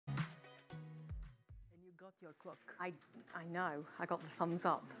Your clock. I know. I got the thumbs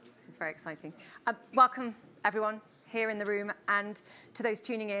up. This is very exciting. Welcome, everyone, here in the room and to those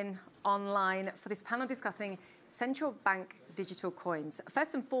tuning in online for this panel discussing central bank digital coins.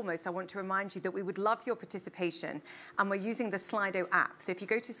 First and foremost, I want to remind you that we would love your participation, and we're using the Slido app. So if you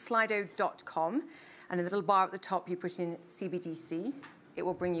go to slido.com and in the little bar at the top, you put in CBDC, it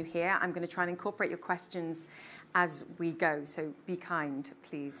will bring you here. I'm going to try and incorporate your questions as we go, so be kind,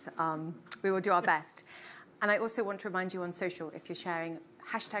 please. We will do our best. And I also want to remind you on social, if you're sharing,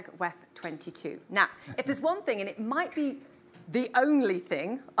 #WEF22. Now, if there's one thing, and it might be the only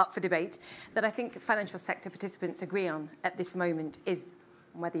thing up for debate, that I think financial sector participants agree on at this moment is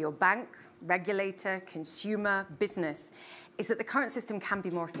whether you're bank, regulator, consumer, business, is that the current system can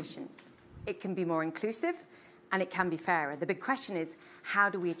be more efficient. It can be more inclusive, and it can be fairer. The big question is, how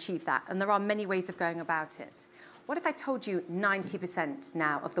do we achieve that? And there are many ways of going about it. What if I told you 90%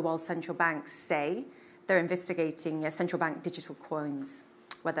 now of the world's central banks say they're investigating central bank digital coins,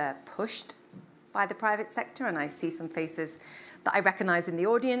 whether pushed by the private sector, and I see some faces that I recognize in the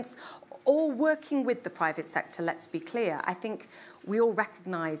audience, or working with the private sector, let's be clear. I think we all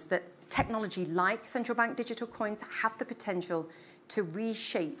recognize that technology like central bank digital coins have the potential to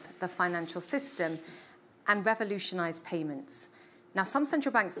reshape the financial system and revolutionize payments. Now, some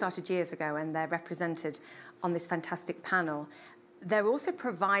central banks started years ago, and they're represented on this fantastic panel. They're also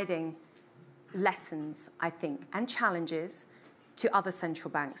providing lessons, I think, and challenges to other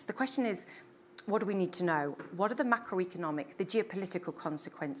central banks. The question is, what do we need to know? What are the macroeconomic, the geopolitical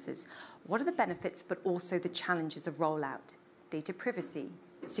consequences? What are the benefits, but also the challenges of rollout? Data privacy,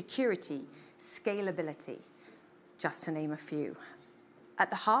 security, scalability, just to name a few. At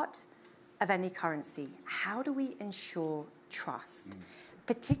the heart of any currency, how do we ensure trust?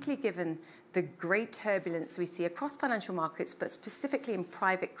 Particularly given the great turbulence we see across financial markets, but specifically in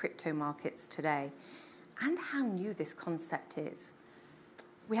private crypto markets today, and how new this concept is.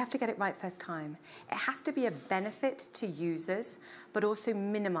 We have to get it right first time. It has to be a benefit to users, but also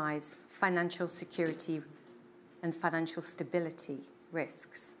minimize financial security and financial stability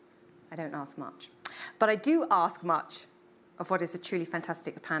risks. I don't ask much, but I do ask much of what is a truly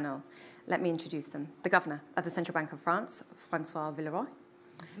fantastic panel. Let me introduce them. The Governor of the Central Bank of France, Francois Villeroy.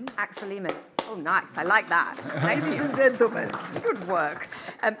 Axel Lehmann. Oh, nice. I like that. Ladies and gentlemen. Good work.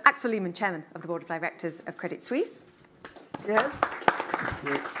 Axel Lehmann, Chairman of the Board of Directors of Credit Suisse. Yes.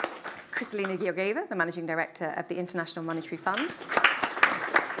 Kristalina Georgieva, the Managing Director of the International Monetary Fund.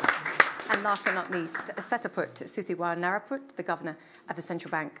 And last but not least, Setaput Suthiwa Naraput, the Governor of the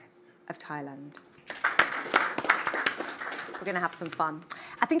Central Bank of Thailand. We're going to have some fun.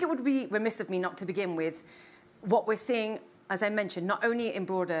 I think it would be remiss of me not to begin with what we're seeing, as I mentioned, not only in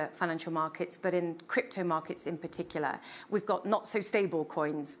broader financial markets, but in crypto markets in particular. We've got not so stable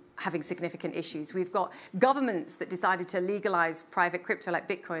coins having significant issues. We've got governments that decided to legalize private crypto like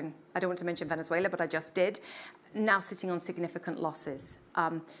Bitcoin. I don't want to mention Venezuela, but I just did. Now sitting on significant losses.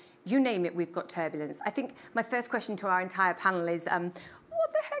 You name it, we've got turbulence. I think my first question to our entire panel is,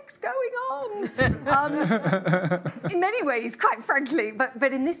 what the heck's going on? In many ways, quite frankly,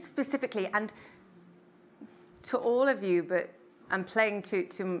 but in this specifically, and to all of you, but I'm playing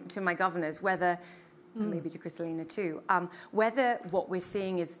to my governors, whether, maybe to Kristalina too, whether what we're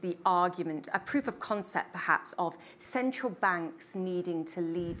seeing is the argument, a proof of concept perhaps, of central banks needing to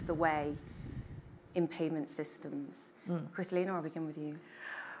lead the way in payment systems. Kristalina, I'll begin with you.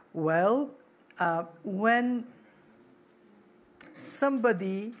 Well, when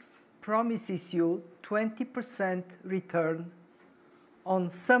somebody promises you 20% return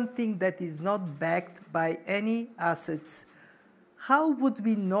on something that is not backed by any assets, how would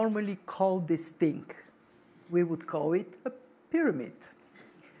we normally call this thing? We would call it a pyramid.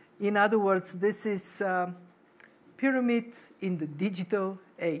 In other words, this is a pyramid in the digital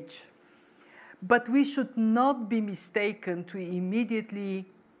age. But we should not be mistaken to immediately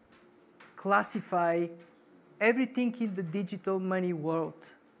classify everything in the digital money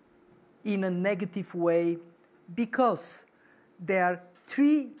world in a negative way, because there are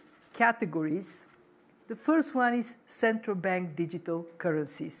three categories. The first one is central bank digital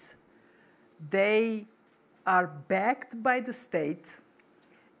currencies. They are backed by the state,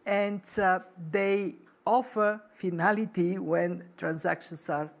 and they offer finality when transactions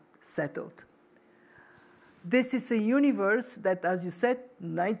are settled. This is a universe that, as you said,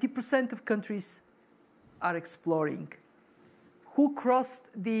 90% of countries are exploring. Who crossed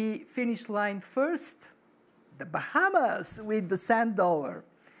the finish line first? The Bahamas with the sand dollar.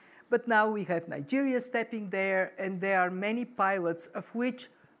 But now we have Nigeria stepping there, and there are many pilots, of which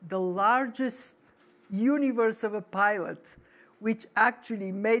the largest universe of a pilot which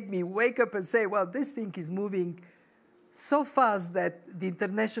actually made me wake up and say, well, this thing is moving so fast that the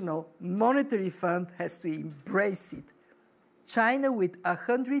International Monetary Fund has to embrace it. China with a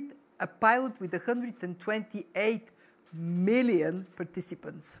pilot with 128 million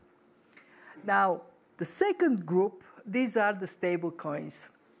participants. Now, the second group, these are the stable coins.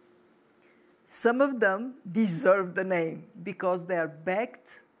 Some of them deserve the name because they are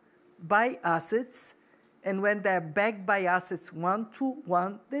backed by assets, and when they're backed by assets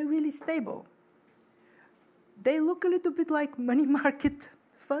 1-to-1, they're really stable. They look a little bit like money market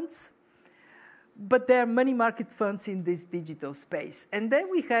funds, but they're money market funds in this digital space. And then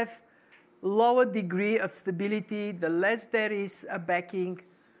we have lower degree of stability. The less there is a backing,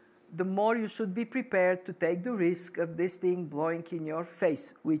 the more you should be prepared to take the risk of this thing blowing in your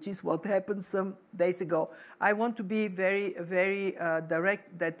face, which is what happened some days ago. I want to be very, very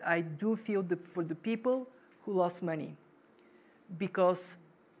direct that I do feel for the people who lost money, because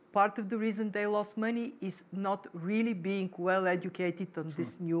part of the reason they lost money is not really being well educated on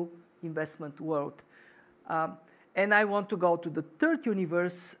this new investment world. And I want to go to the third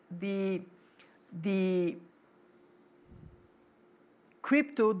universe, the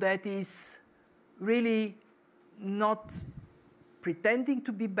crypto that is really not pretending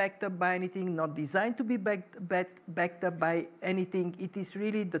to be backed up by anything, not designed to be backed up by anything. It is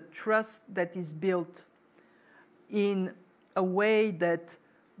really the trust that is built in a way that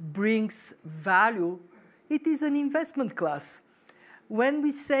brings value. It is an investment class. When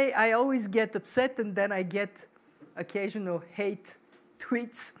we say, I always get upset and then I get occasional hate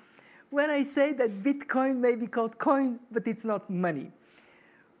tweets, when I say that Bitcoin may be called coin, but it's not money.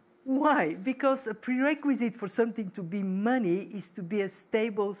 Why? Because a prerequisite for something to be money is to be a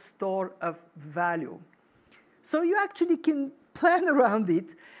stable store of value. So you actually can plan around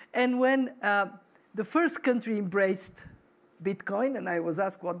it. And when the first country embraced Bitcoin, and I was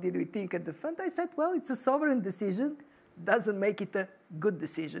asked, what did we think at the fund? I said, well, it's a sovereign decision. Doesn't make it a good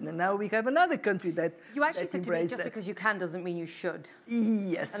decision. And now we have another country that You actually said to me, just because you can doesn't mean you should.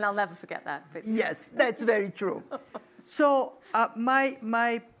 Yes. And I'll never forget that. But yes, that's very true. So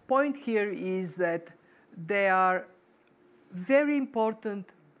my point here is that there are very important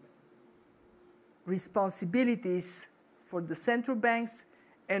responsibilities for the central banks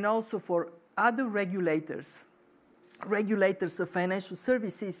and also for other regulators, regulators of financial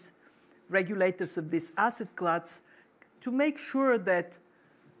services, regulators of this asset class, to make sure that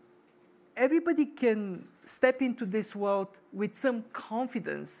everybody can step into this world with some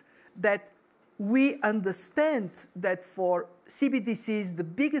confidence that we understand that for CBDCs, the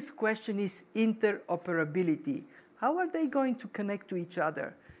biggest question is interoperability. How are they going to connect to each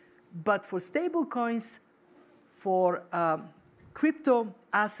other? But for stable coins, for crypto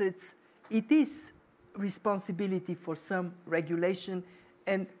assets, it is responsibility for some regulation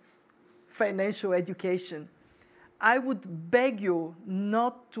and financial education. I would beg you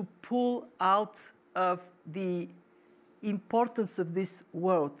not to pull out of the importance of this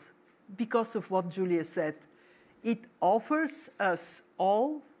world because of what Julia said. It offers us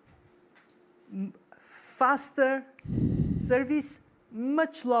all faster service,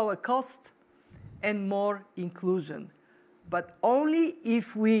 much lower cost, and more inclusion. But only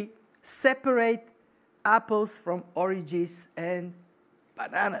if we separate apples from oranges and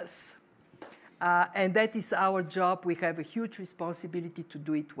bananas. And that is our job. We have a huge responsibility to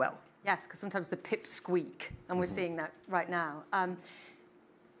do it well. Yes, because sometimes the pips squeak, and we're seeing that right now. I'm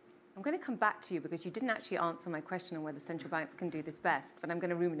going to come back to you because you didn't actually answer my question on whether central banks can do this best, but I'm going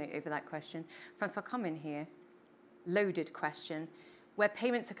to ruminate over that question. Francois, come in here. Loaded question. Where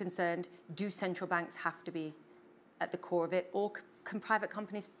payments are concerned, do central banks have to be at the core of it, or can private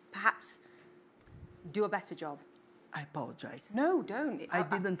companies perhaps do a better job? I apologize. No, don't. I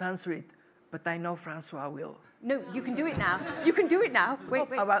didn't answer it, but I know Francois will. No, you can do it now. You can do it now. Wait.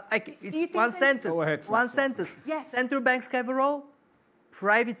 Well, it's one sentence. Go ahead, one sentence. Yes. Central banks have a role.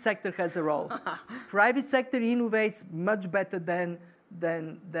 Private sector has a role. Private sector innovates much better than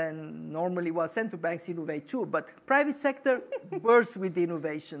normally. Well, central banks innovate too, but private sector bursts with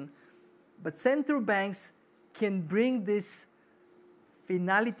innovation. But central banks can bring this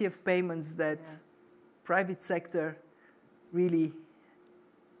finality of payments that private sector really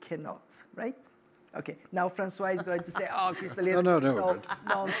cannot, right? Okay, now Francois is going to say, oh, Kristalina, no, so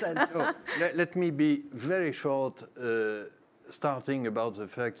nonsense. No, let me be very short, starting about the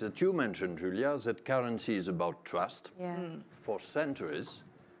fact that you mentioned, Julia, that currency is about trust for centuries,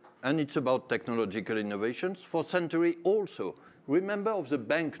 and it's about technological innovations for century also. Remember of the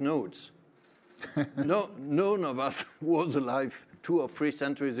banknotes. None of us was alive 2 or 3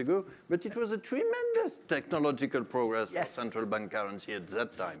 centuries ago, but it was a tremendous technological progress for central bank currency at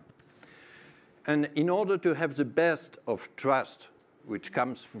that time. And in order to have the best of trust, which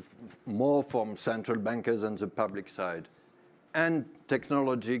comes more from central bankers and the public side, and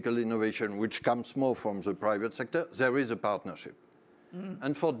technological innovation, which comes more from the private sector, there is a partnership.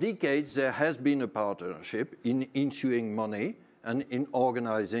 And for decades, there has been a partnership in issuing money and in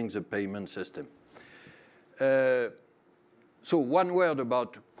organizing the payment system. So one word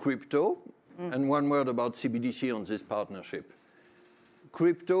about crypto and one word about CBDC on this partnership.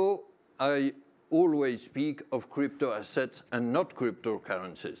 Crypto, I always speak of crypto assets and not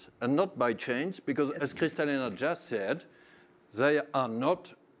cryptocurrencies, and not by chance, because as Kristalina just said, they are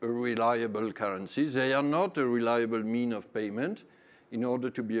not a reliable currency. They are not a reliable mean of payment. In order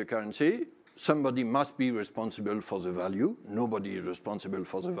to be a currency, somebody must be responsible for the value. Nobody is responsible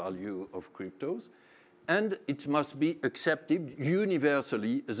for the value of cryptos. And it must be accepted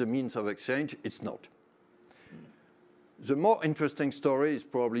universally as a means of exchange. It's not. The more interesting story is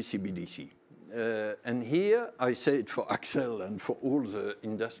probably CBDC. And here, I say it for Axel and for all the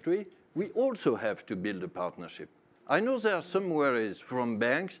industry, we also have to build a partnership. I know there are some worries from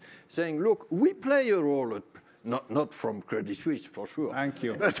banks saying, look, we play a role, not from Credit Suisse, for sure. Thank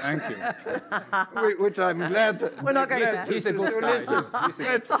you, thank you. Which I'm glad. We're not going there. He's a good guy.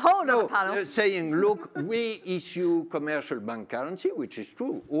 It's a whole other panel. Saying, look, we issue commercial bank currency, which is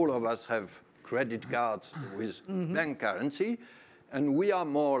true. All of us have credit cards with bank currency, and we are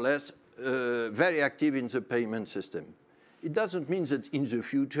more or less very active in the payment system. It doesn't mean that in the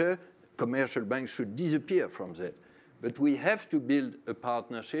future, commercial banks should disappear from that. But we have to build a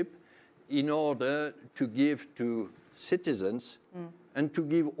partnership in order to give to citizens and to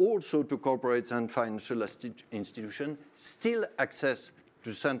give also to corporates and financial institutions still access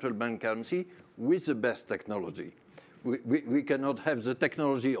to central bank currency with the best technology. We cannot have the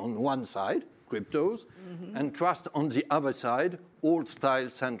technology on one side, cryptos, and trust on the other side, old-style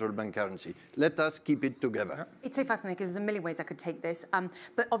central bank currency. Let us keep it together. It's so fascinating because there's a million ways I could take this.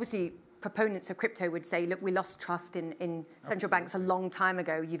 But obviously, proponents of crypto would say, look, we lost trust in central banks a long time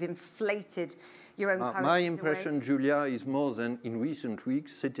ago. You've inflated your own currency. My impression, Julia, is more than in recent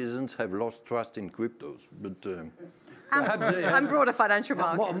weeks, citizens have lost trust in cryptos. But and broader financial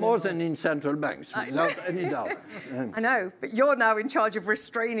markets. More than in central banks, without any doubt. I know, but you're now in charge of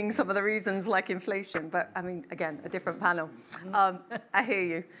restraining some of the reasons like inflation. But, I mean, again, a different panel. I hear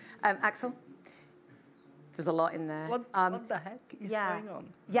you. Axel? There's a lot in there. What the heck is going on?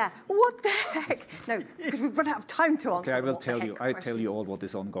 Yeah, what the heck? No, because we've run out of time to answer. Okay, I will tell you. I tell you all what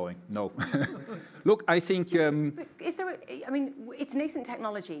is ongoing. No. Look, I think... is there I mean, it's nascent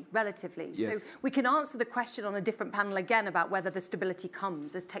technology, relatively. Yes. So we can answer the question on a different panel again about whether the stability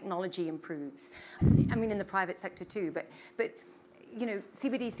comes as technology improves. I mean, in the private sector too. But you know,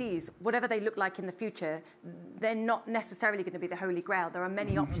 CBDCs, whatever they look like in the future, they're not necessarily going to be the holy grail. There are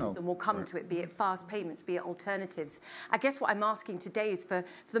many options, and we'll come to it, be it fast payments, be it alternatives. I guess what I'm asking today is for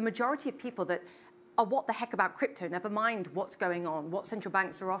the majority of people that are what the heck about crypto, never mind what's going on, what central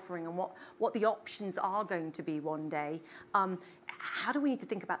banks are offering, and what the options are going to be one day. How do we need to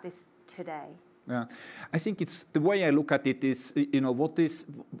think about this today? Yeah, I think it's the way I look at it is, you know,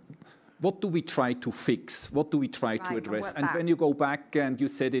 what do we try to fix? What do we try to address? And when you go back, and you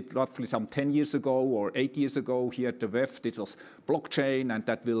said it roughly some 10 years ago or 8 years ago here at the WEF, it was blockchain, and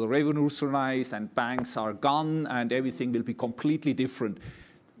that will revolutionize, and banks are gone, and everything will be completely different.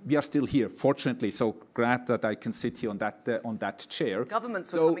 We are still here, fortunately, so glad that I can sit here on that chair.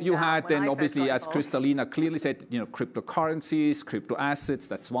 Governments were so coming you down had then obviously, as involved. Kristalina clearly said, you know, cryptocurrencies, crypto assets,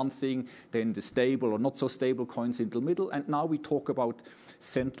 that's one thing. Then the stable or not so stable coins in the middle, and now we talk about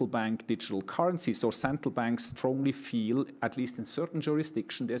central bank digital currencies. So central banks strongly feel, at least in certain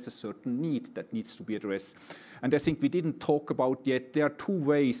jurisdictions, there's a certain need that needs to be addressed. And I think we didn't talk about yet, there are two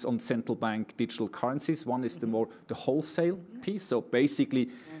ways on central bank digital currencies. One is the wholesale piece. So basically,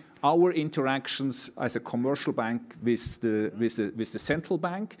 our interactions as a commercial bank with the central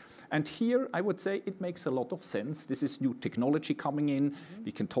bank. And here, I would say it makes a lot of sense. This is new technology coming in.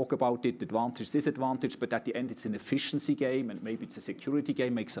 We can talk about it, advantage, disadvantage, but at the end, it's an efficiency game, and maybe it's a security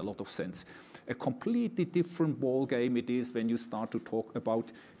game, makes a lot of sense. A completely different ball game it is when you start to talk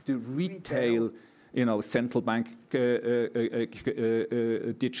about the retail you know, central bank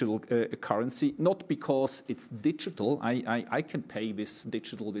digital currency, not because it's digital. I can pay this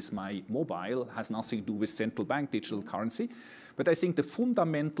digital with my mobile, has nothing to do with central bank digital currency. But I think the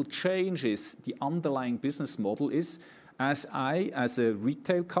fundamental change is the underlying business model is, as I, as a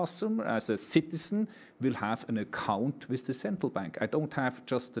retail customer, as a citizen, will have an account with the central bank. I don't have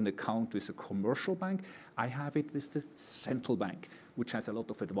just an account with a commercial bank. I have it with the central bank, which has a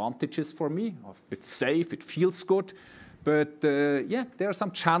lot of advantages for me. It's safe, it feels good. But yeah, there are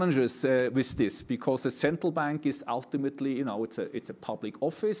some challenges with this, because the central bank is ultimately, you know, it's a public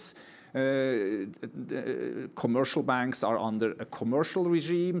office. Commercial banks are under a commercial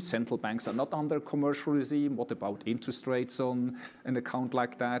regime. Central banks are not under a commercial regime. What about interest rates on an account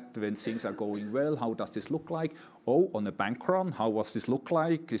like that? When things are going well, how does this look like? Oh, on a bank run, how does this look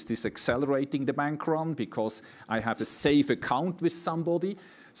like? Is this accelerating the bank run because I have a safe account with somebody?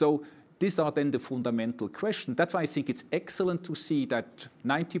 So these are then the fundamental questions. That's why I think it's excellent to see that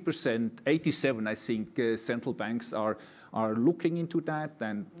 90%, 87%, I think, central banks are looking into that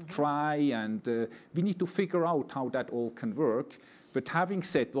and try, and we need to figure out how that all can work. But having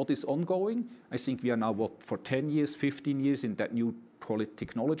said what is ongoing, I think we are now, for 10 years, 15 years in that new, call it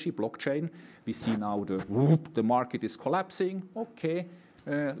technology, blockchain. We see now the market is collapsing. Okay,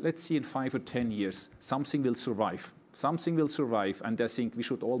 let's see in 5 or 10 years, something will survive. Something will survive, and I think we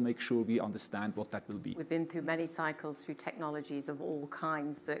should all make sure we understand what that will be. We've been through many cycles through technologies of all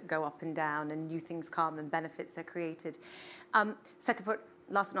kinds that go up and down, and new things come and benefits are created.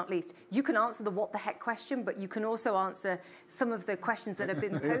 Last but not least, you can answer the what the heck question, but you can also answer some of the questions that have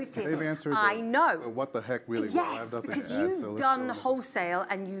been posed here. They've answered the what the heck really well. Yes, because you've done wholesale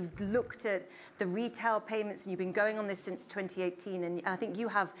and you've looked at the retail payments, and you've been going on this since 2018, and I think you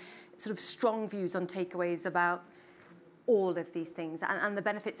have sort of strong views on takeaways about all of these things and the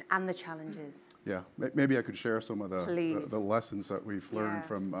benefits and the challenges. Yeah, maybe I could share some of the lessons that we've learned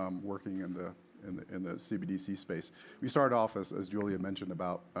from working in the CBDC space. We started off, as Julia mentioned,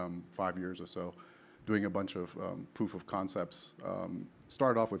 about 5 years or so, doing a bunch of proof of concepts.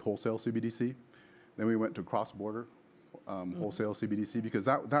 Started off with wholesale CBDC, then we went to cross-border wholesale CBDC, because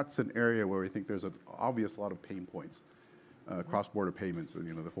that's an area where we think there's an obvious lot of pain points. Cross-border payments, and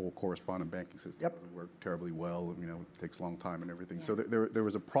the whole correspondent banking system doesn't work terribly well. It takes a long time and everything. Yeah. So there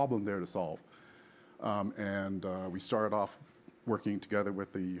was a problem there to solve, and we started off working together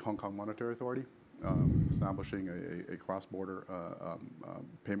with the Hong Kong Monetary Authority, establishing a cross-border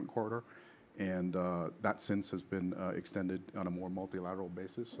payment corridor, and that since has been extended on a more multilateral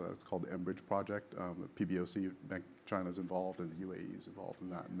basis. It's called the MBridge project. The PBOC, Bank China is involved, and the UAE is involved in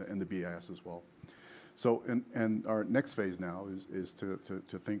that, and the BIS as well. So, and our next phase now is to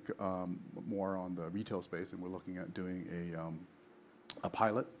think more on the retail space, and we're looking at doing a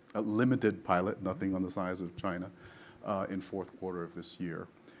pilot, a limited pilot, nothing on the size of China, in fourth quarter of this year.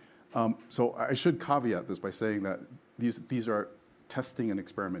 So I should caveat this by saying that these are testing and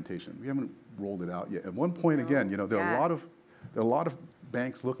experimentation. We haven't rolled it out yet. At one point, again, there are a lot of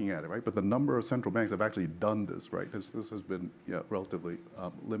banks looking at it, right? But the number of central banks have actually done this, right? This has been relatively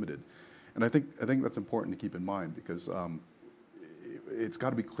limited. And I think that's important to keep in mind, because it's got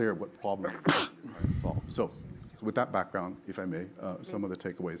to be clear what problem we're trying to solve. So with that background, if I may, some of the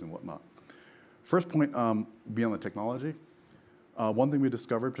takeaways and whatnot. First point, beyond the technology, one thing we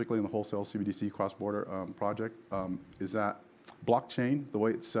discovered, particularly in the wholesale CBDC cross-border project, is that blockchain, the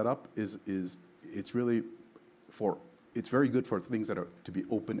way it's set up, it's very good for things that are to be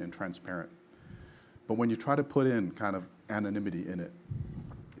open and transparent. But when you try to put in kind of anonymity in it,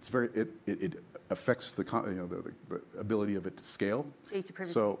 it affects the ability of it to scale. Data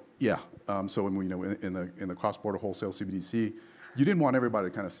privacy. So yeah, so when we in the cross-border wholesale CBDC, you didn't want everybody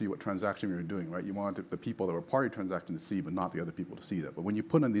to kind of see what transaction you were doing, right? You wanted the people that were party transacting to see, but not the other people to see that. But when you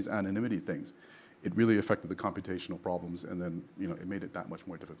put in these anonymity things, it really affected the computational problems, and then it made it that much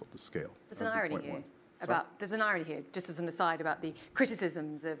more difficult to scale. There's an irony here. There's an irony here, just as an aside, about the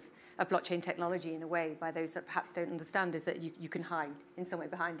criticisms of blockchain technology in a way by those that perhaps don't understand, is that you can hide in some way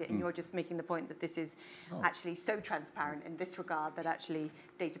behind it, and you're just making the point that this is actually so transparent in this regard that actually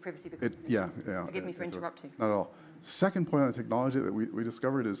data privacy becomes an issue. Forgive me for interrupting. Not at all. Second point on the technology that we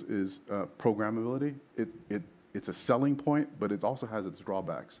discovered is programmability. It's a selling point, but it also has its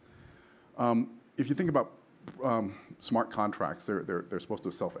drawbacks. If you think about smart contracts, they're supposed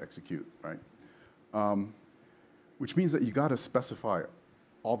to self-execute, right? Which means that you got to specify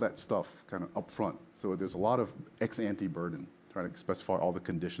all that stuff kind of up front. So there's a lot of ex-ante burden trying to specify all the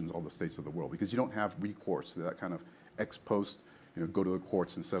conditions, all the states of the world, because you don't have recourse to that kind of ex-post, go to the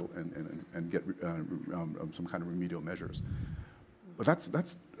courts and settle and get some kind of remedial measures. But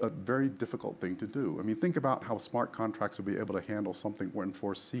that's a very difficult thing to do. I mean, think about how smart contracts would be able to handle something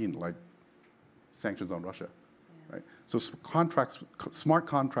unforeseen, like sanctions on Russia. right? So smart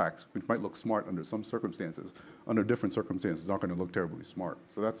contracts, which might look smart under some circumstances, under different circumstances, aren't going to look terribly smart.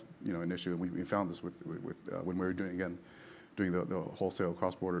 So that's an issue, and we found this with when we were doing the wholesale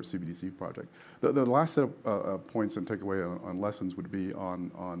cross-border CBDC project. The last set of points and takeaway on lessons would be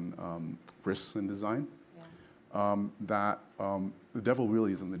on risks in design. Yeah. The devil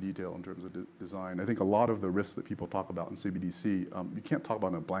really is in the detail in terms of design. I think a lot of the risks that people talk about in CBDC, you can't talk about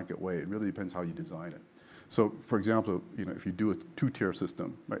in a blanket way. It really depends how you design it. So, for example, if you do a two-tier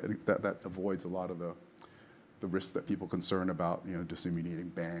system, right, that avoids a lot of the risks that people concern about,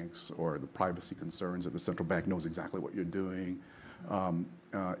 disintermediating banks or the privacy concerns that the central bank knows exactly what you're doing.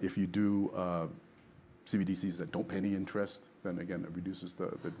 If you do CBDCs that don't pay any interest, then again, it reduces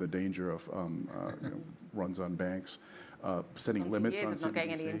the danger of runs on banks. Setting limits on CBDC. Not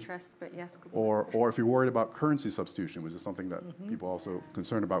getting any interest, but yes. Or if you're worried about currency substitution, which is something that people also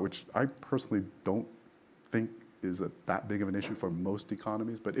concerned about, which I personally don't think is that big of an issue for most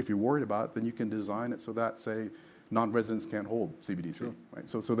economies. But if you're worried about it, then you can design it so that, say, non-residents can't hold CBDC. Sure. Right?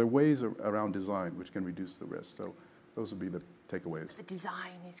 So there are ways around design which can reduce the risk. So those would be the takeaways. The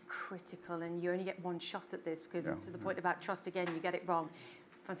design is critical, and you only get one shot at this because to the point about trust, again, you get it wrong.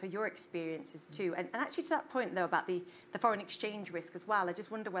 For your experiences too. And actually to that point, though, about the foreign exchange risk as well, I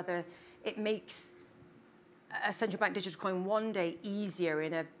just wonder whether it makes a central bank digital coin one day easier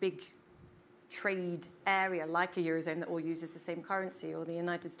in a big trade area like a Eurozone that all uses the same currency, or the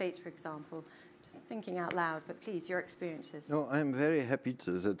United States, for example. Just thinking out loud, but please, your experiences. No, I'm very happy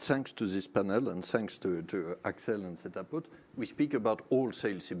that thanks to this panel and thanks to Axel and Setaput, we speak about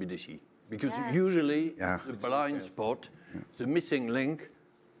wholesale CBDC. Because usually the blind spot, the missing link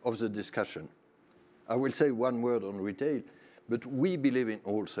of the discussion. I will say one word on retail, but we believe in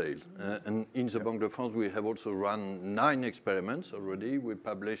wholesale. And in the Banque de France, we have also run 9 experiments already. We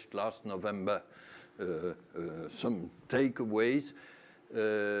published last November some takeaways.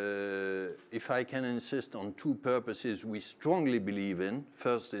 If I can insist on 2 purposes we strongly believe in.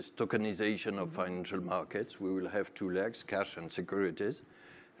 First is tokenization of financial markets. We will have 2 legs, cash and securities.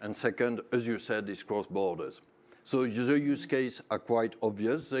 And second, as you said, is cross-borders. So the use cases are quite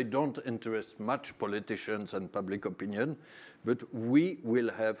obvious. They don't interest much politicians and public opinion, but we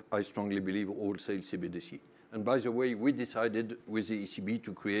will have, I strongly believe, wholesale CBDC. And by the way, we decided with the ECB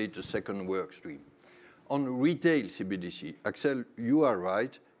to create a second work stream. On retail CBDC, Axel, you are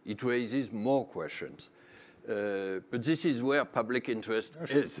right, it raises more questions. But this is where public interest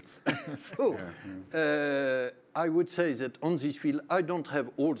is. So I would say that on this field, I don't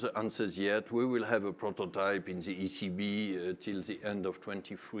have all the answers yet. We will have a prototype in the ECB till the end of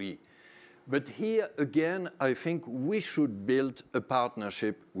 23. But here, again, I think we should build a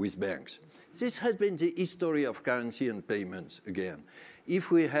partnership with banks. This has been the history of currency and payments, again.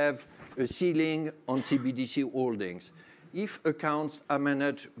 If we have a ceiling on CBDC holdings, if accounts are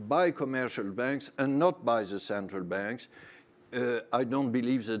managed by commercial banks and not by the central banks, I don't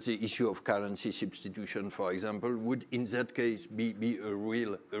believe that the issue of currency substitution, for example, would in that case be a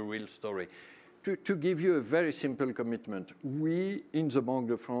real story. To give you a very simple commitment, we in the Banque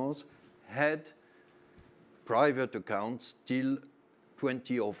de France had private accounts till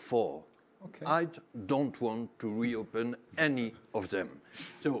 2004. Okay. I don't want to reopen any of them.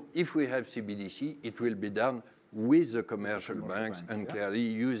 So if we have CBDC, it will be done with the commercial banks and clearly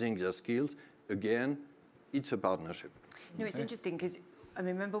using their skills. Again, it's a partnership. You know, it's interesting because, I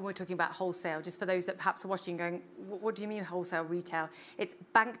mean, remember when we were talking about wholesale, just for those that perhaps are watching going, what do you mean wholesale retail? It's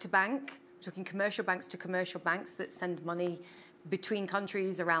bank to bank, we're talking commercial banks to commercial banks that send money between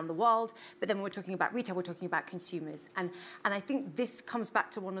countries around the world. But then when we're talking about retail, we're talking about consumers. And I think this comes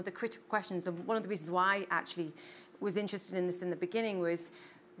back to one of the critical questions, and one of the reasons why I actually was interested in this in the beginning was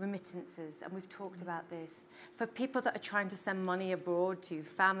remittances, and we've talked about this. For people that are trying to send money abroad to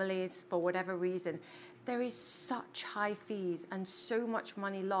families for whatever reason, there is such high fees and so much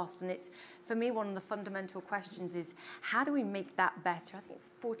money lost. And it's, for me, one of the fundamental questions is, how do we make that better? I think it's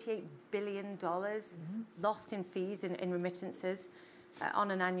 $48 billion lost in fees in remittances on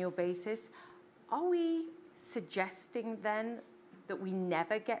an annual basis. Are we suggesting then that we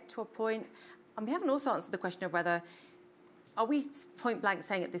never get to a point? And we haven't also answered the question of whether, are we point blank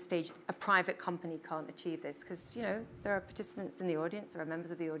saying at this stage a private company can't achieve this? Because, you know, there are participants in the audience, there are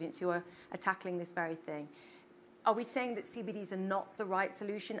members of the audience who are tackling this very thing. Are we saying that CBDs are not the right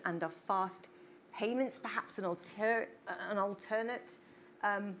solution and are fast payments perhaps an alternate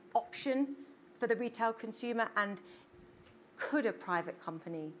option for the retail consumer? And could a private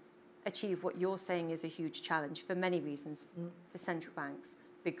company achieve what you're saying is a huge challenge for many reasons, for central banks?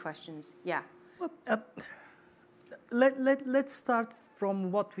 Big questions. Yeah. Well, let's start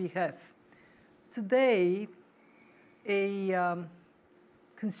from what we have. Today, a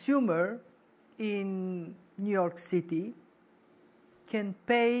consumer in New York City can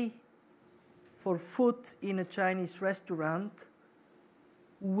pay for food in a Chinese restaurant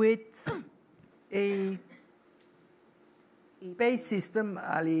with a pay system,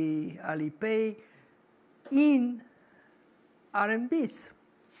 Alipay, in RMBs.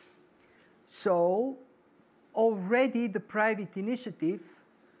 So already the private initiative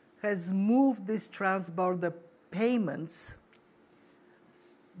has moved these transborder payments,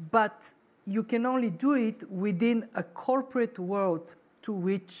 but you can only do it within a corporate world to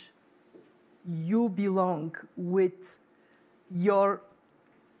which you belong with your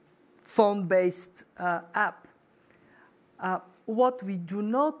phone-based app. What we do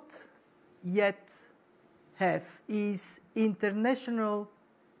not yet have is international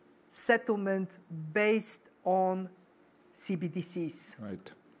settlement based on CBDCs.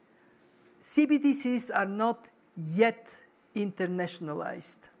 Right. CBDCs are not yet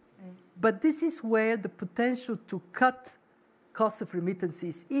internationalized. But this is where the potential to cut cost of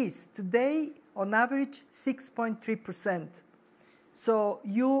remittances is. Today, on average, 6.3%. So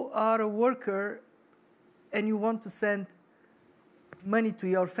you are a worker and you want to send money to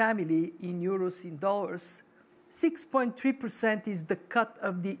your family in euros, in dollars. 6.3% is the cut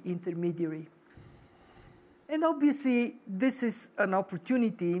of the intermediary. And obviously, this is an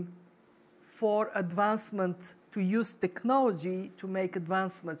opportunity for advancement, to use technology to make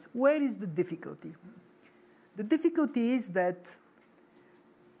advancements. Where is the difficulty? The difficulty is that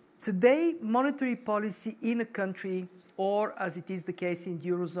today, monetary policy in a country, or as it is the case in the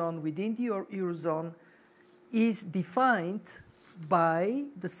Eurozone, within the Eurozone, is defined by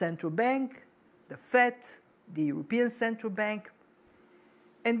the central bank, the Fed, the European Central Bank.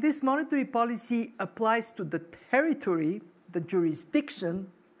 And this monetary policy applies to the territory, the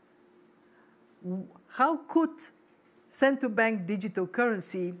jurisdiction. How could central bank digital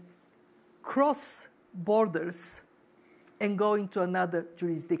currency cross borders and go into another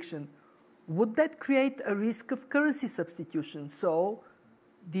jurisdiction? Would that create a risk of currency substitution? So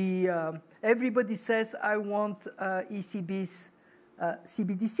everybody says, I want ECB's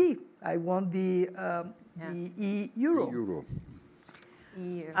CBDC. I want the euro.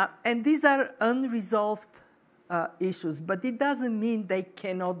 And these are unresolved issues, but it doesn't mean they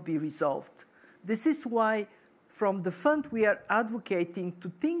cannot be resolved. This is why, from the fund, we are advocating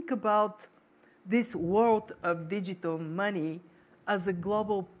to think about this world of digital money as a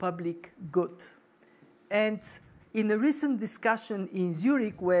global public good. And in a recent discussion in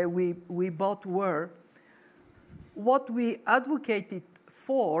Zurich, where we both were, what we advocated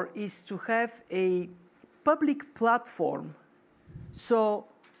for is to have a public platform. So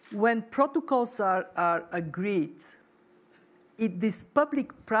when protocols are agreed, this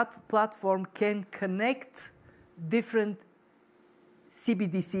public platform can connect different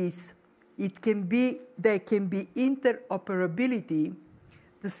CBDCs. There can be interoperability,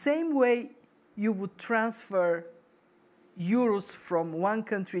 the same way you would transfer euros from one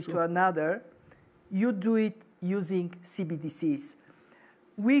country to another. You do it using CBDCs.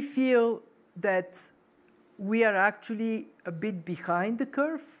 We feel that we are actually a bit behind the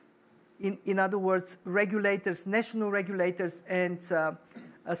curve. In other words, regulators, national regulators, and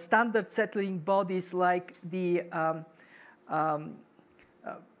standard settling bodies like the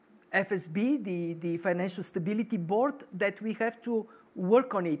FSB, the Financial Stability Board, that we have to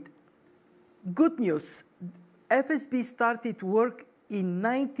work on it. Good news, FSB started work in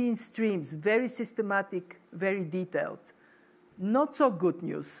 19 streams, very systematic, very detailed. Not so good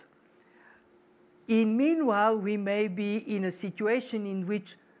news. Meanwhile, we may be in a situation in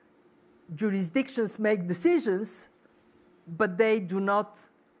which jurisdictions make decisions, but they do not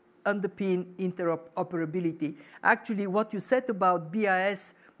underpin interoperability. Actually, what you said about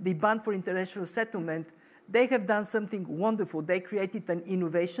BIS, the Bank for International Settlement, they have done something wonderful. They created an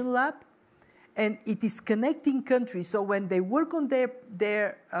innovation lab, and it is connecting countries. So when they work on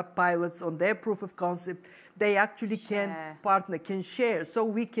their pilots, on their proof of concept, they actually can partner, can share. So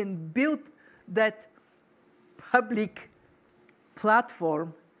we can build that public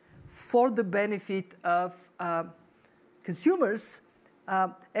platform for the benefit of consumers.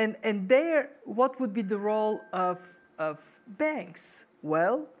 And there, what would be the role of banks?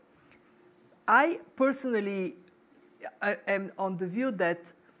 Well, I personally am on the view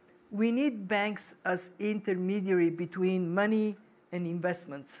that we need banks as intermediary between money and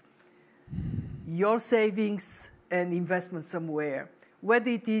investments. Your savings and investment somewhere, whether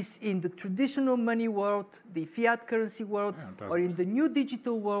it is in the traditional money world, the fiat currency world, or in the new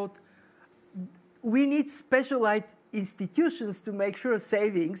digital world, we need specialized institutions to make sure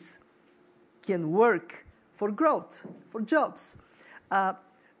savings can work for growth, for jobs.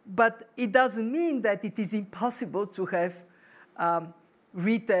 But it doesn't mean that it is impossible to have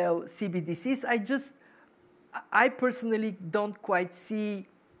retail CBDCs. I personally don't quite see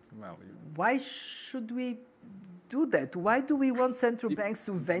why should we do that? Why do we want central banks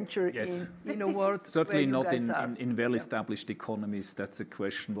to venture in a world certainly not in well-established economies? That's a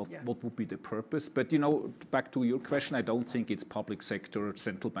question. What would be the purpose? But back to your question, I don't think it's public sector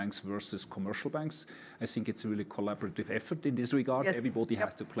central banks versus commercial banks. I think it's a really collaborative effort in this regard. Yes. Everybody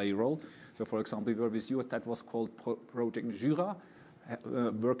has to play a role. So, for example, we were with you. That was called Project Jura.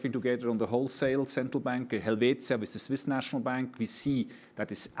 Working together on the wholesale central bank, Helvetia with the Swiss National Bank, we see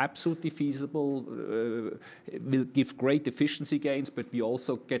that is absolutely feasible, will give great efficiency gains, but we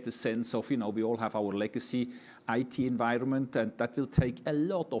also get a sense of, we all have our legacy IT environment, and that will take a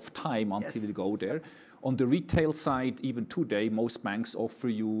lot of time until we go there. On the retail side, even today, most banks offer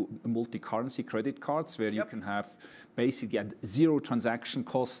you multi-currency credit cards where you can have basically at zero transaction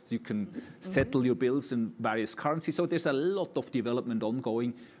costs. You can settle your bills in various currencies. So there's a lot of development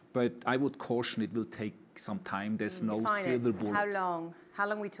ongoing, but I would caution it will take some time. There's no silver bullet. How long? How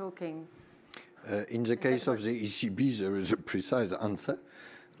long are we talking? In the case of the ECB, there is a precise answer.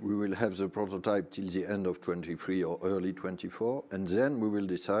 We will have the prototype till the end of 23 or early 24, and then we will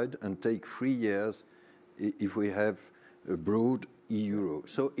decide and take 3 years if we have a broad euro.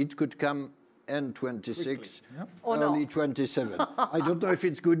 So it could come end 26, early 27. I don't know if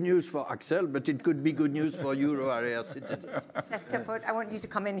it's good news for Axel, but it could be good news for euro area citizens. I want you to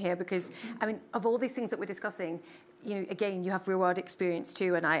come in here because, of all these things that we're discussing, again, you have real-world experience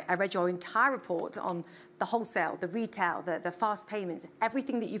too, and I read your entire report on the wholesale, the retail, the fast payments,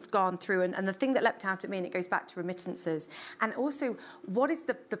 everything that you've gone through, and the thing that leapt out at me, and it goes back to remittances, and also, what is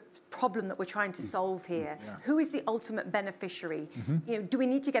the problem that we're trying to solve here? Yeah. Who is the ultimate beneficiary? Do we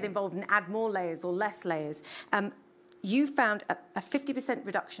need to get involved and add more layers or less layers? You found a 50%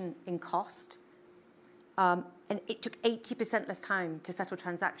 reduction in cost, and it took 80% less time to settle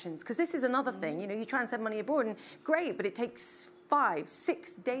transactions. Because this is another thing, you try and send money abroad, and great, but it takes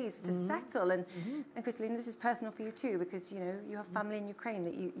 5-6 days to settle. And Kristalina, this is personal for you too, because you have family in Ukraine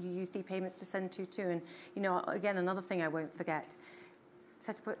that you use e-payments to send to too. And again, another thing I won't forget.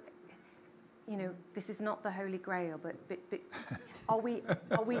 This is not the Holy Grail, but are we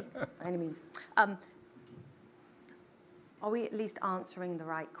by any means? Are we at least answering the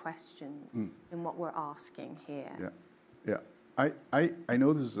right questions in what we're asking here? Yeah. I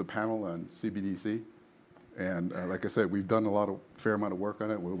know this is a panel on CBDC, and like I said, we've done a fair amount of work on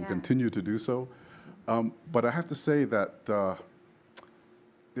it. We'll continue to do so. But I have to say that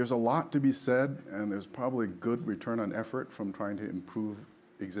there's a lot to be said, and there's probably good return on effort from trying to improve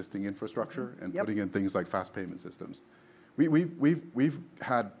existing infrastructure and putting in things like fast payment systems. We've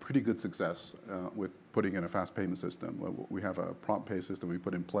had pretty good success with putting in a fast payment system. We have a prompt pay system we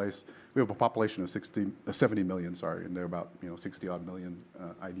put in place. We have a population of 70 million, and there are about 60-odd million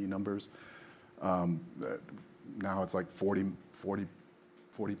ID numbers. Now it's like 40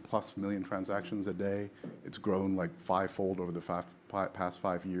 plus million transactions a day. It's grown like 5-fold over the past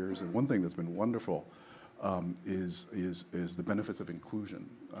 5 years. And one thing that's been wonderful is the benefits of inclusion.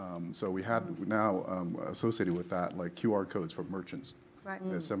 So we had now associated with that like QR codes for merchants. Right.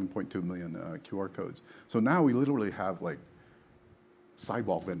 There's 7.2 million QR codes. So now we literally have like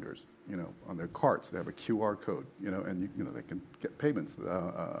sidewalk vendors, on their carts. They have a QR code, and they can get payments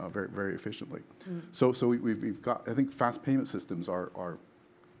very, very efficiently. So we've got, I think fast payment systems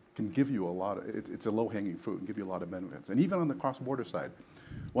can give you a lot of, it's a low-hanging fruit and give you a lot of benefits. And even on the cross-border side,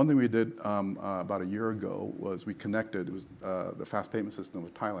 one thing we did about a year ago was we connected, it was the fast payment system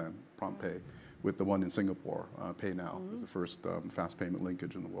with Thailand, Prompt Pay, with the one in Singapore, Pay Now. It was the first fast payment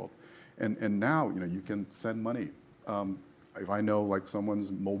linkage in the world. And now, you can send money. If I know like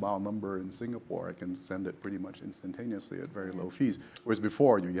someone's mobile number in Singapore, I can send it pretty much instantaneously at very low fees. Whereas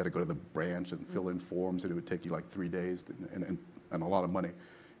before, you had to go to the branch and fill in forms, and it would take you like 3 days and a lot of money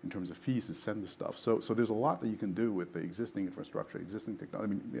in terms of fees to send the stuff. So there's a lot that you can do with the existing infrastructure, existing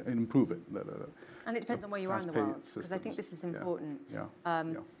technology, and improve it. And it depends on where you are in the world, because I think this is important. Yeah.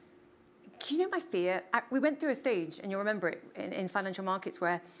 You know my fear? We went through a stage, and you'll remember it, in financial markets,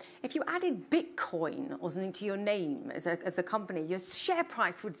 where if you added Bitcoin or something to your name as a company, your share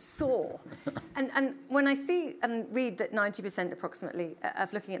price would soar. and when I see and read that 90% approximately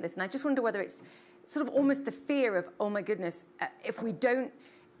of looking at this, and I just wonder whether it's sort of almost the fear of, oh my goodness, if we don't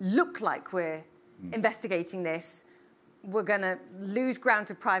look like we're investigating this, we're going to lose ground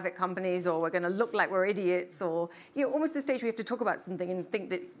to private companies, or we're going to look like we're idiots, or almost the stage where we have to talk about something and think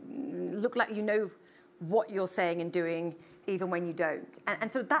that look like you know what you're saying and doing, even when you don't.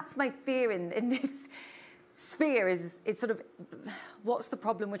 And so that's my fear in this sphere is sort of, what's the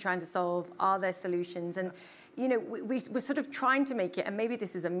problem we're trying to solve? Are there solutions? And, you know, we're sort of trying to make it, and maybe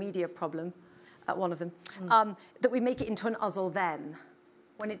this is a media problem, one of them, that we make it into an us or them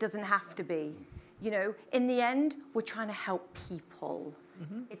when it doesn't have to be. You know, in the end, we're trying to help people.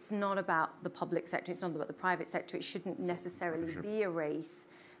 It's not about the public sector. It's not about the private sector. It shouldn't necessarily be a race.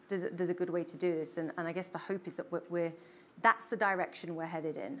 There's a good way to do this. And I guess the hope is that that's the direction we're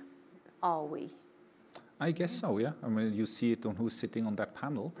headed in. Are we? I guess so, yeah. I mean, you see it on who's sitting on that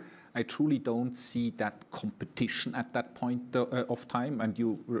panel. I truly don't see that competition at that point of time. And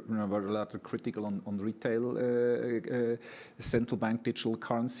you were a lot critical on retail central bank digital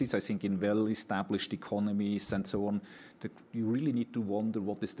currencies. I think in well-established economies and so on, that you really need to wonder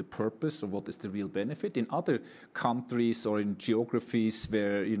what is the purpose or what is the real benefit. In other countries or in geographies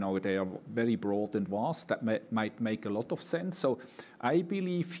where, you know, they are very broad and vast, that might make a lot of sense. So I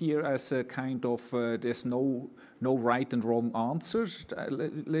believe here as a kind of, there's no right and wrong answers.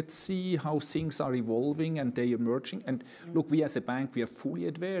 Let's see how things are evolving and they emerging. And look, we as a bank, we are fully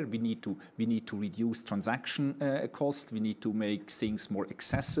aware. We need to reduce transaction costs. We need to make things more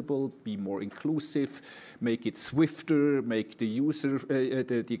accessible, be more inclusive, make it swifter, make the user,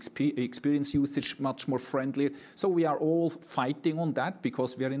 the experience usage much more friendly. So we are all fighting on that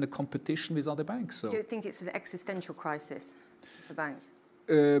because we are in a competition with other banks. So. You don't think it's an existential crisis for banks?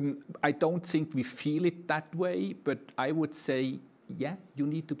 I don't think we feel it that way, but I would say, yeah, you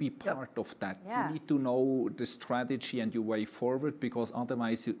need to be part of that. Yeah. You need to know the strategy and your way forward, because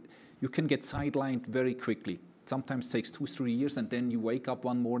otherwise you can get sidelined very quickly. Sometimes it takes 2-3 years, and then you wake up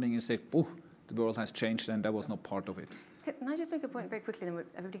one morning and say, oh, the world has changed, and I was not part of it. Can I just make a point very quickly, then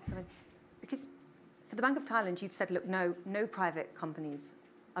everybody can come in? Because for the Bank of Thailand, you've said, look, no private companies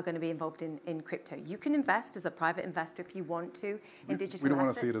are going to be involved in crypto. You can invest as a private investor if you want to in digital assets. We don't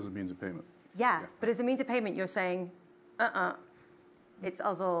want to see it as a means of payment. Yeah, but as a means of payment, you're saying, it's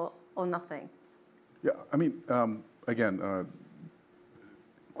us or nothing. Yeah, I mean, again,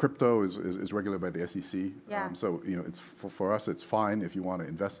 crypto is regulated by the SEC. Yeah. So, you know, it's for us, it's fine if you want to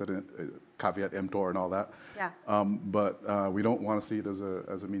invest in it, caveat emptor and all that. Yeah. But we don't want to see it as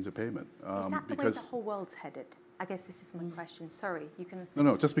a means of payment. Is that the way the whole world's headed? I guess this is my question. Sorry, you can...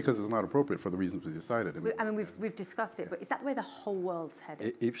 No, just because it's not appropriate for the reasons we decided. I mean, we've discussed it, but is that the way the whole world's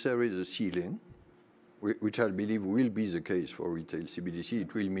headed? If there is a ceiling, which I believe will be the case for retail CBDC,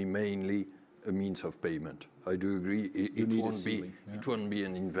 it will be mainly a means of payment. I do agree. It won't be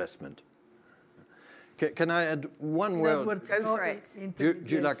an investment. Can I add one word? Go for it.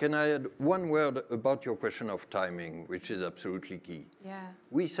 Julia, can I add one word about your question of timing, which is absolutely key? Yeah.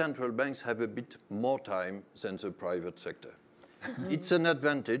 We central banks have a bit more time than the private sector. It's an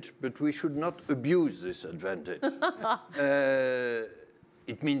advantage, but we should not abuse this advantage.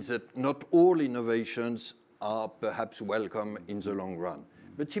 It means that not all innovations are perhaps welcome in the long run.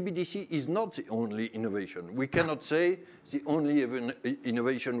 But CBDC is not the only innovation. We cannot say the only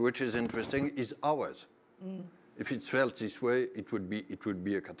innovation which is interesting is ours. If it's felt this way, it would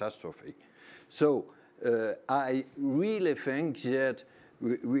be a catastrophe. So I really think that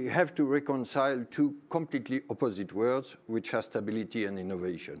we have to reconcile two completely opposite words, which are stability and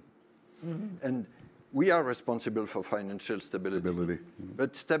innovation. And we are responsible for financial stability.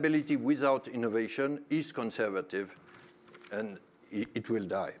 But stability without innovation is conservative, and it will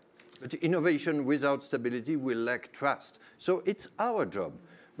die. But innovation without stability will lack trust. So it's our job.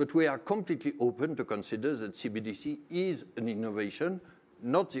 But we are completely open to consider that CBDC is an innovation,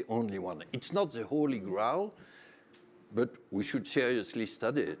 not the only one. It's not the holy grail, but we should seriously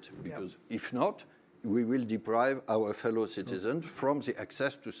study it, because if not, we will deprive our fellow citizens from the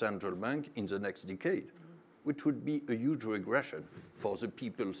access to central bank in the next decade, which would be a huge regression for the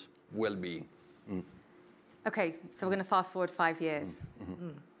people's well-being. Okay, so we're going to fast forward 5 years,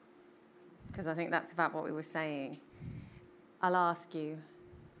 because I think that's about what we were saying. I'll ask you,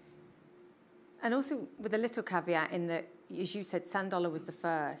 and also with a little caveat in that, as you said, Sand Dollar was the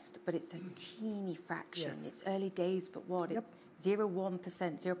first, but it's a teeny fraction. Yes. It's early days, but what? It's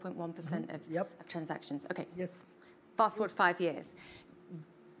 0.1% of transactions. Okay. Yes. Fast forward 5 years.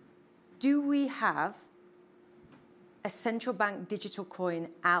 Do we have a central bank digital coin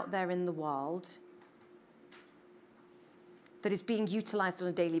out there in the world that is being utilized on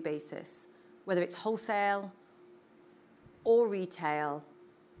a daily basis, whether it's wholesale or retail,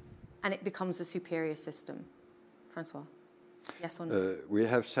 and it becomes a superior system? Francois, yes or no? We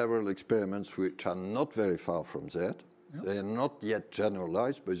have several experiments which are not very far from that. Yep. They are not yet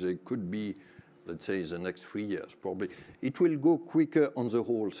generalized, but they could be, let's say, the next 3 years, probably. It will go quicker on the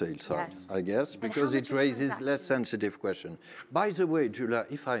wholesale side, I guess, because it raises less sensitive questions. By the way, Julia,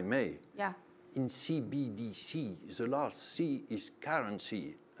 if I may, in CBDC, the last C is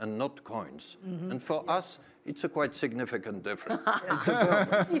currency and not coins. And for us, it's a quite significant difference.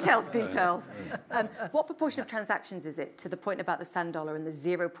 Details. What proportion of transactions is it, to the point about the sand dollar and the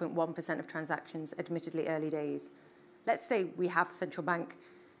 0.1% of transactions, admittedly early days? Let's say we have central bank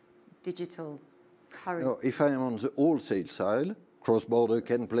digital currency. No, if I am on the wholesale side, cross-border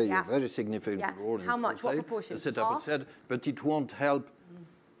can play a very significant role in How much? What wholesale, proportion? the setup said, but it won't help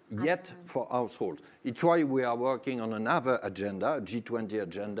yet for households. It's why we are working on another agenda, a G20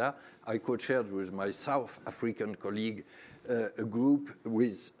 agenda. I co-chaired with my South African colleague a group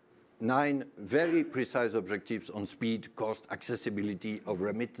with 9 very precise objectives on speed, cost, accessibility of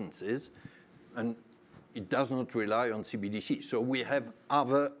remittances, and it does not rely on CBDC. So we have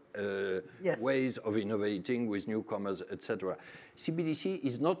other ways of innovating with newcomers, etc. CBDC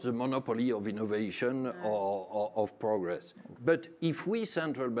is not the monopoly of innovation or of progress. But if we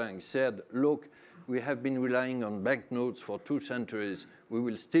central banks said, look, we have been relying on banknotes for 2 centuries, we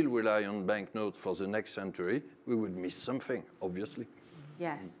will still rely on banknotes for the next century, we would miss something, obviously.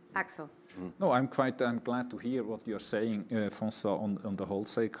 Yes, Axel. No, I'm glad to hear what you're saying, François, on the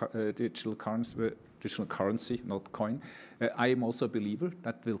wholesale digital currency, not coin. I am also a believer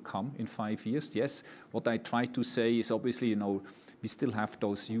that will come in 5 years. Yes, what I try to say is obviously, we still have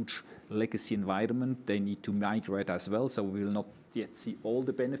those huge legacy environment. They need to migrate as well, so we will not yet see all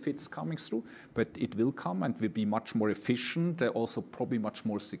the benefits coming through, but it will come and will be much more efficient, also probably much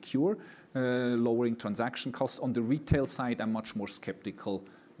more secure, lowering transaction costs. On the retail side, I'm much more skeptical.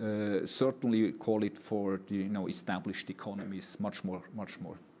 Certainly call it for the established economies much more.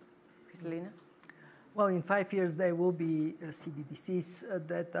 Kristalina? Well, in 5 years there will be CBDCs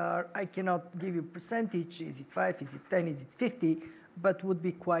that are, I cannot give you percentage, is it 5, is it 10, is it 50, but would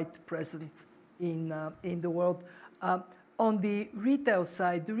be quite present in the world. On the retail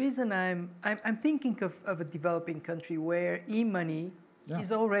side, the reason I'm thinking of a developing country where e-money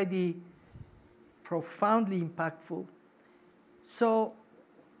is already profoundly impactful. So,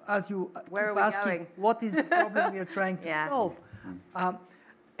 as you keep asking, what is the problem we are trying to solve?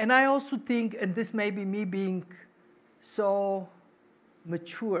 And I also think, and this may be me being so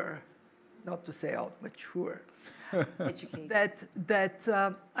mature, not to say out mature,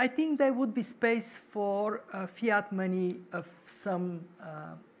 that I think there would be space for fiat money of some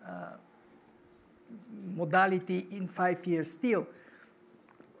modality in 5 years still,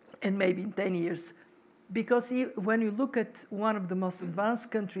 and maybe in 10 years. Because when you look at one of the most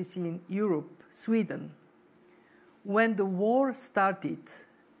advanced countries in Europe, Sweden, when the war started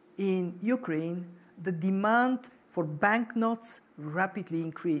in Ukraine, the demand for banknotes rapidly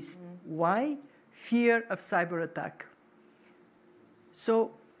increased. Why? Fear of cyber attack.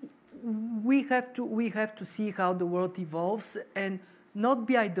 So we have to see how the world evolves and not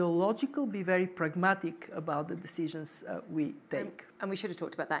be ideological, be very pragmatic about the decisions we take. And we should have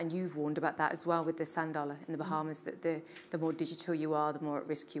talked about that, and you've warned about that as well with the sand dollar in the Bahamas, that the more digital you are, the more at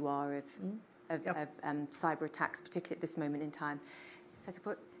risk you are of cyber attacks, particularly at this moment in time. So to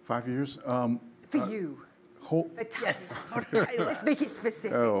put 5 years? For you. Yes. Let's make it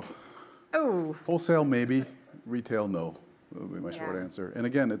specific. Wholesale, maybe. Retail, no. That would be my short answer. And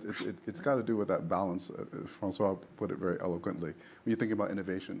again, it's got to do with that balance. François put it very eloquently. When you think about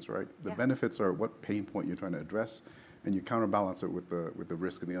innovations, right? The benefits are what pain point you're trying to address, and you counterbalance it with the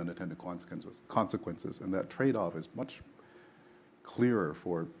risk and the unintended consequences. And that trade-off is much clearer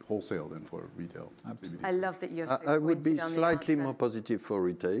for wholesale than for retail. I love that you're so I would be slightly more positive for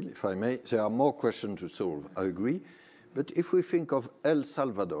retail, if I may. There are more questions to solve, I agree. But if we think of El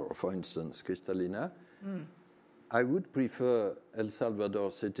Salvador, for instance, Kristalina, I would prefer El Salvador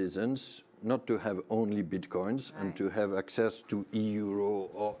citizens not to have only bitcoins and to have access to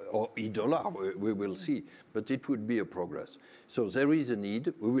e-euro or e-dollar. We will see. But it would be a progress. So there is a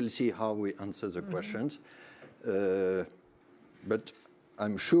need. We will see how we answer the questions. But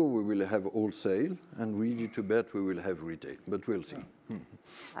I'm sure we will have wholesale, and ready to bet we will have retail. But we'll see.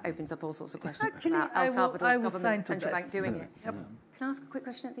 That opens up all sorts of questions Actually, about El Salvador's government and central bank doing it. Yep. Can I ask a quick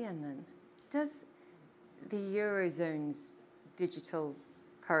question at the end then? Does the Eurozone's digital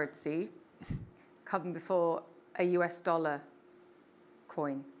currency come before a US dollar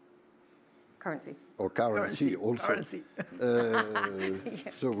coin? Currency. Or currency also. Currency.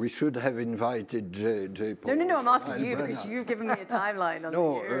 So we should have invited J. Paul. No, I'm asking you because you've given me a timeline on the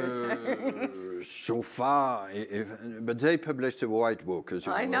Eurozone. So far, but they published a white book, as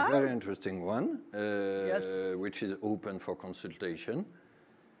you know, a very interesting one, which is open for consultation,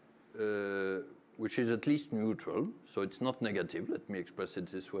 which is at least neutral, so it's not negative, let me express it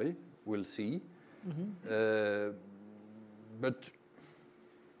this way, we'll see. But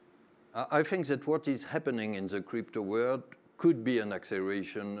I think that what is happening in the crypto world could be an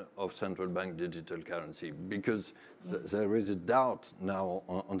acceleration of central bank digital currency, because there is a doubt now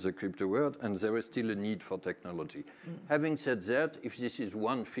on the crypto world, and there is still a need for technology. Having said that, if this is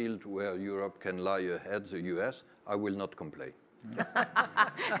one field where Europe can lie ahead the US, I will not complain.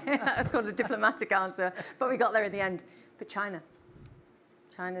 That's called a diplomatic answer, but we got there in the end. But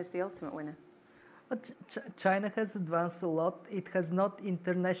China's the ultimate winner. But China has advanced a lot. It has not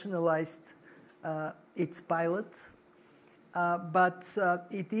internationalized its pilot. But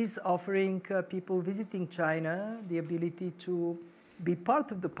it is offering people visiting China the ability to be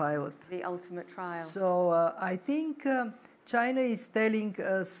part of the pilot. The ultimate trial. So I think China is telling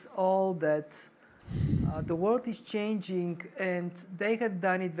us all that the world is changing, and they have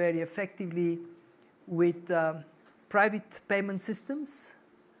done it very effectively with private payment systems.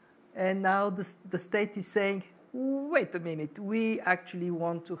 And now the state is saying, wait a minute, we actually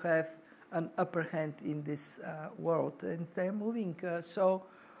want to have an upper hand in this world, and they're moving. So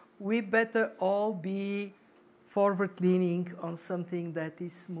we better all be forward-leaning on something that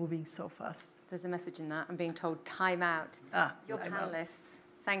is moving so fast. There's a message in that. I'm being told time out. Your panelists,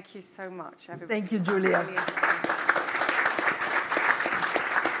 thank you so much, everybody. Thank you, Julia.